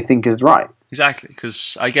doing what they think is right. Exactly.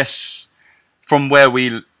 Because I guess from where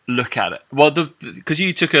we look at it, well, because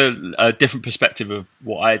you took a different perspective of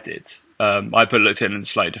what I did. I looked at it in a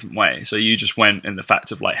slightly different way. So you just went in the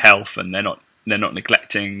fact of like health, and they're not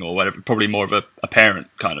neglecting or whatever. Probably more of a parent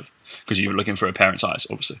kind of, because you were looking for a parent's eyes,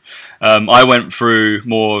 obviously. I went through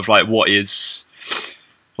more of like what is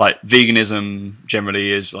like veganism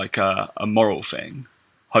generally is like a moral thing.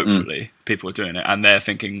 Hopefully, people are doing it, and they're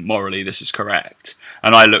thinking morally this is correct.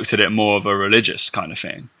 And I looked at it more of a religious kind of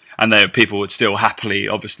thing. And people would still happily,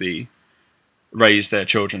 obviously, raise their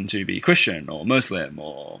children to be Christian or Muslim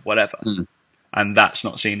or whatever. And that's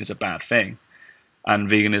not seen as a bad thing. And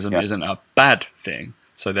veganism isn't a bad thing.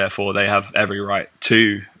 So therefore, they have every right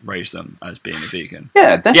to raise them as being a vegan.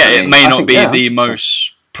 Yeah, definitely. Yeah, it may not be the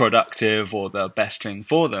most productive or the best thing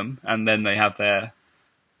for them. And then they have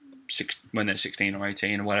when they're 16 or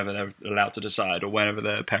 18 or whatever they're allowed to decide, or whenever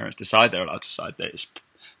their parents decide they're allowed to decide, that it's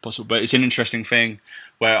possible. But it's an interesting thing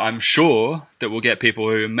where I'm sure that we'll get people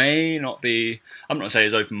who may not be, I'm not saying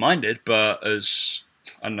as open-minded, but as,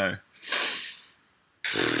 I don't know,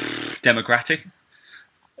 democratic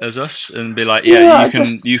as us, and be like,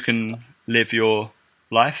 you can live your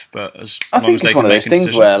life, but as I long think as they it's can one of make those a things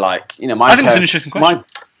decision. where, like, you know, I think it's an interesting question.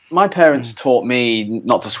 My parents taught me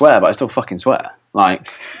not to swear, but I still fucking swear. Like,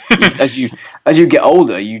 as you get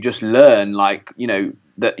older, you just learn, like, you know,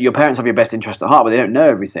 that your parents have your best interest at heart, but they don't know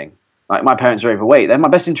everything. Like, my parents are overweight. They have my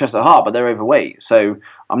best interest at heart, but they're overweight. So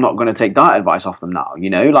I'm not going to take that advice off them now. You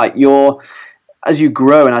know, like, as you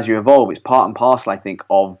grow and as you evolve, it's part and parcel, I think,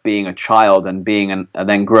 of being a child and and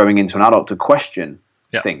then growing into an adult to question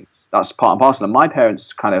things. That's part and parcel. And my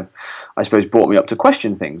parents kind of, I suppose, brought me up to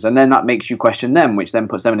question things, and then that makes you question them, which then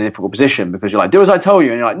puts them in a difficult position because you're like, do as I told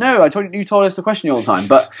you, and you're like, no, you told us to question you all the time.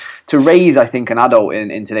 But to raise, I think, an adult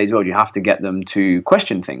in today's world, you have to get them to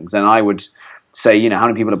question things. And I would say, you know, how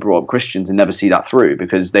many people are brought up Christians and never see that through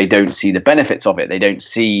because they don't see the benefits of it. They don't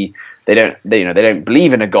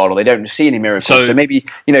believe in a God, or they don't see any miracles. So maybe,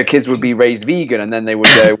 you know, kids would be raised vegan and then they would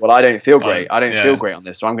go, well, I don't feel great. I don't feel great on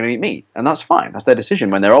this, so I'm going to eat meat. And that's fine. That's their decision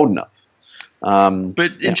when they're old enough.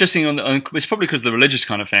 But interesting, it's probably because of the religious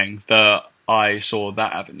kind of thing that I saw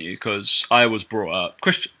that avenue, because I was brought up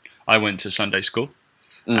Christian. I went to Sunday school.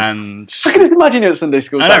 And I can just imagine you at Sunday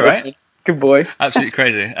school. I know, right? Good boy. Absolutely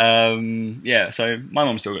crazy. So my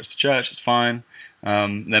mum still goes to church. It's fine.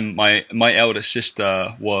 Then my elder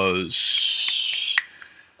sister was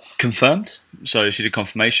confirmed, so she did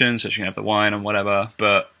confirmation, so she can have the wine and whatever.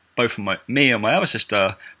 But both of me and my other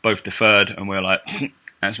sister both deferred, and we were like,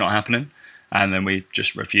 "That's not happening." And then we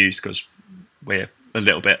just refused because we're a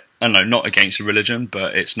little bit, I don't know, not against the religion,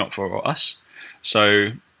 but it's not for us.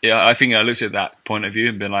 So yeah, I think I looked at that point of view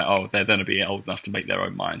and been like, oh, they're going to be old enough to make their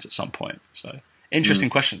own minds at some point. So interesting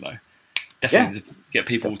question though. Definitely to get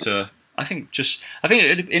people to. I think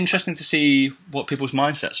it'd be interesting to see what people's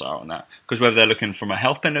mindsets are on that, because whether they're looking from a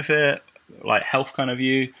health benefit, like health kind of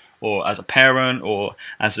view, or as a parent, or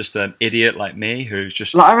as just an idiot like me who's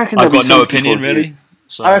just I've got no opinion really.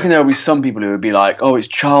 So. I reckon there will be some people who would be like, "Oh, it's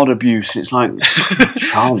child abuse." And it's like,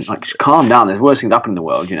 child, like, just calm down. There's worse things happen in the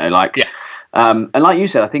world, you know. Like, and like you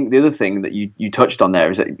said, I think the other thing that you touched on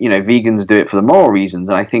there is that, you know, vegans do it for the moral reasons,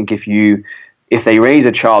 and I think if they raise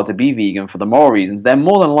a child to be vegan for the moral reasons, they're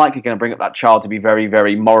more than likely going to bring up that child to be very,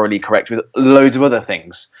 very morally correct with loads of other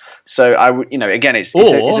things. So I would, you know, again, it's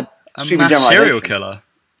a mass serial killer.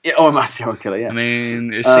 Yeah, or a mass serial killer. Yeah, I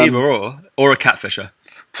mean, it's either or a catfisher.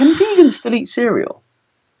 Can vegans still eat cereal?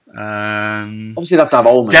 Obviously, they'd have to have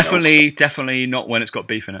almond milk. Definitely not when it's got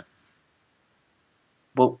beef in it.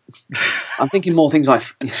 Well, I'm thinking more things like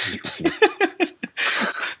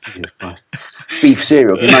Jesus Christ. Beef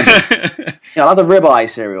cereal. Can you imagine? Yeah, I'll have the ribeye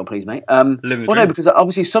cereal, please, mate. Well, no, because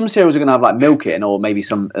obviously some cereals are going to have like milk in, or maybe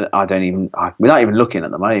some. Without even looking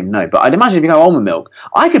at them, I don't even know. But I'd imagine if you have almond milk,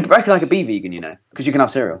 I could be vegan, you know, because you can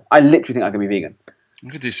have cereal. I literally think I could be vegan.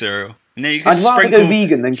 You could do cereal. You could I'd rather go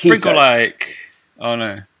vegan than sprinkle keto. Oh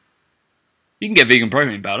no. You can get vegan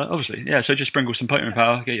protein powder, obviously. Yeah, so just sprinkle some protein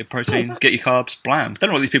powder, get your protein, get your carbs, blam.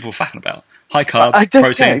 Don't know what these people are faffing about. High carb,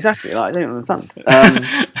 protein. Yeah, exactly. Like, I don't understand.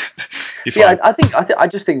 I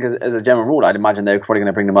just think as a general rule, I'd imagine they're probably going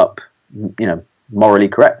to bring them up, you know, morally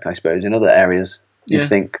correct, I suppose, in other areas. You'd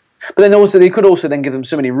think. But then also, they could also then give them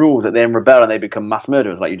so many rules that they then rebel and they become mass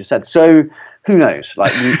murderers, like you just said. So who knows?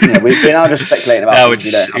 Like, we're now just speculating about things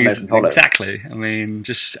we don't have no control over. Exactly. I mean,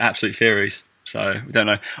 just absolute theories. So we don't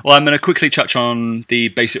know. Well, I'm going to quickly touch on the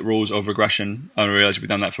basic rules of regression. I realise we've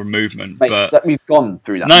done that for movement, but we've gone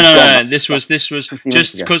through that. No. This was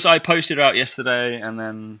just because I posted it out yesterday, and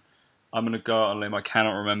then I'm going to go out on a limb. I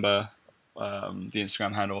cannot remember the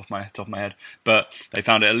Instagram handle off my top of my head, but they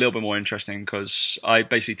found it a little bit more interesting because I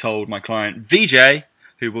basically told my client VJ,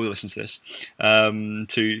 who will listen to this,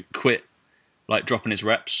 to quit like dropping his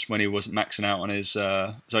reps when he wasn't maxing out on his.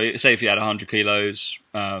 So say if he had 100 kilos.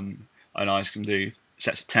 And I asked him to do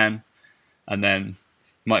sets of 10, and then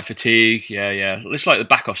might fatigue. Yeah. It's like the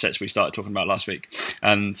back off sets we started talking about last week.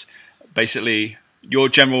 And basically, your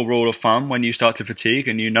general rule of thumb when you start to fatigue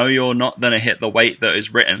and you know you're not going to hit the weight that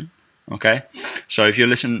is written, okay? So if you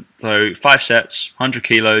listen, 5 sets, 100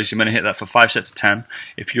 kilos, you're going to hit that for 5 sets of 10.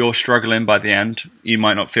 If you're struggling by the end, you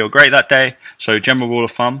might not feel great that day. So general rule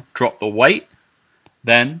of thumb, drop the weight.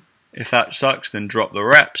 Then, if that sucks, then drop the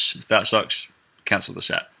reps. If that sucks, cancel the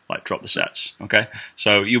set. Like drop the sets, okay?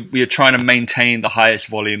 So you're trying to maintain the highest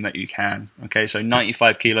volume that you can, okay? So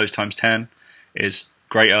 95 kilos times 10 is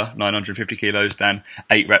greater 950 kilos than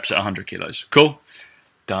 8 reps at 100 kilos. Cool?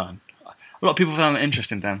 Done. A lot of people found that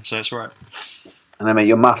interesting then, so it's right. And then, mate,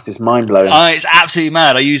 your maths is mind-blowing. It's absolutely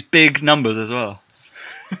mad. I use big numbers as well.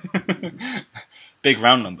 Big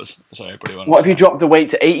round numbers. So everybody wants. What if you dropped the weight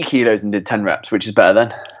to 80 kilos and did 10 reps, which is better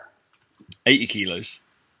then? 80 kilos?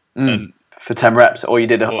 For 10 reps, or you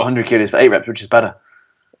did 100 kilos for 8 reps, which is better.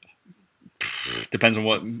 Depends on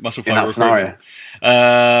what muscle in fiber that scenario.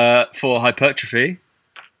 For hypertrophy,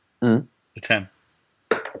 Mm. a 10.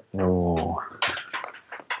 Oh.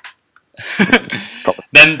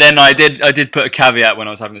 Then I did put a caveat when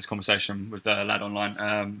I was having this conversation with the lad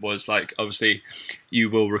online. Was like, obviously you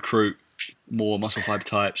will recruit more muscle fiber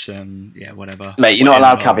types and whatever. Mate, you're not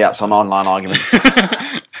allowed caveats on online arguments.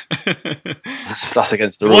 That's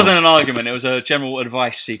against the rules. It wasn't an argument. It was a general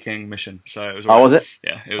advice-seeking mission. So it was. Right. Oh, was it?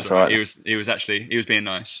 Yeah, it was. Right. He was being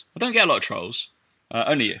nice. I don't get a lot of trolls.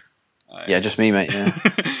 Only you. Yeah, just me, mate. Yeah.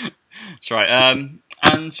 That's right.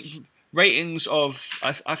 And ratings of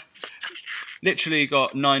I've literally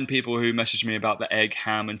got 9 people who messaged me about the egg,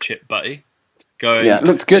 ham, and chip butty. Going, yeah, it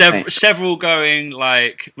looked good. Several going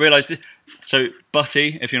like realised. So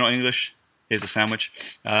butty, if you're not English, here's a sandwich.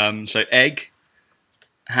 So egg,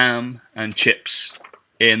 ham, and chips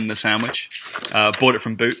in the sandwich. Bought it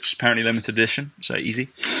from Boots, apparently limited edition, so easy.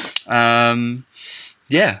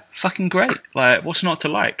 Yeah, fucking great. Like, what's not to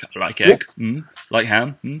like? I like egg, like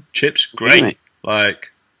ham, chips, great. Really?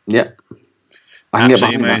 Like, yeah,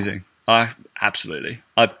 absolutely amazing. Absolutely.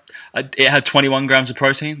 It had 21 grams of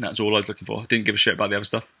protein. That's all I was looking for. Didn't give a shit about the other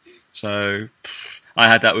stuff. So I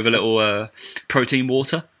had that with a little protein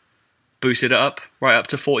water. Boosted it up right up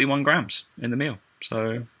to 41 grams in the meal.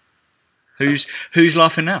 So who's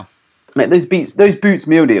laughing now? Mate, those Boots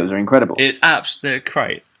meal deals are incredible. They're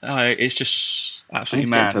great. It's just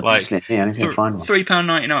absolutely mad. Like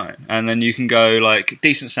 £3.99, and then you can go like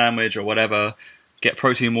decent sandwich or whatever. Get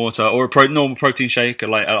protein water or a normal protein shake, or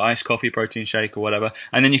like an iced coffee protein shake or whatever,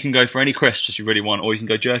 and then you can go for any crisps if you really want, or you can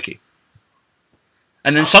go jerky.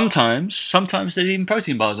 And then sometimes there's even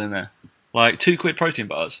protein bars in there, like £2 protein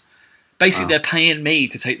bars. Basically, they're paying me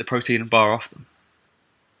to take the protein bar off them.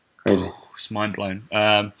 Crazy. Oh, it's mind blown.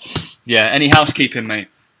 Yeah. Any housekeeping, mate?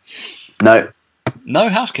 No. No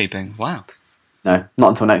housekeeping. Wow. No, not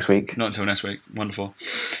until next week. Not until next week. Wonderful.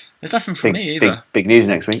 There's nothing from me either. Big news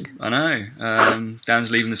next week. I know.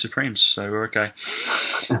 Dan's leaving the Supremes, so we're okay.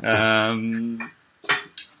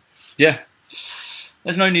 Yeah.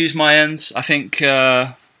 There's no news my end. I think,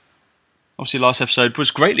 obviously, last episode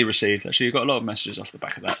was greatly received. Actually, you got a lot of messages off the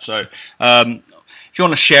back of that. So, if you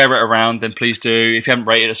want to share it around, then please do. If you haven't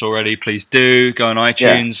rated us already, please do. Go on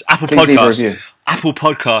iTunes. Yeah. Apple Podcasts. Apple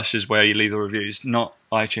Podcasts is where you leave the reviews, not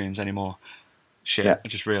iTunes anymore. Shit, yeah. I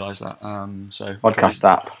just realised that. So podcast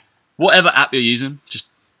app. Whatever app you're using, just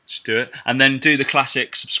do it. And then do the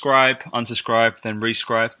classic subscribe, unsubscribe, then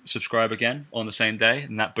rescribe, subscribe again on the same day,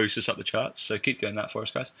 and that boosts us up the charts. So keep doing that for us,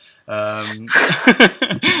 guys.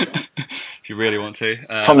 If you really want to.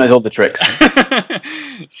 Tom knows all the tricks.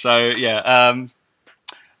 So, yeah.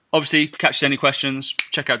 Obviously, catch any questions.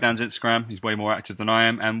 Check out Dan's Instagram. He's way more active than I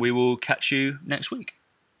am. And we will catch you next week.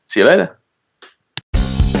 See you later.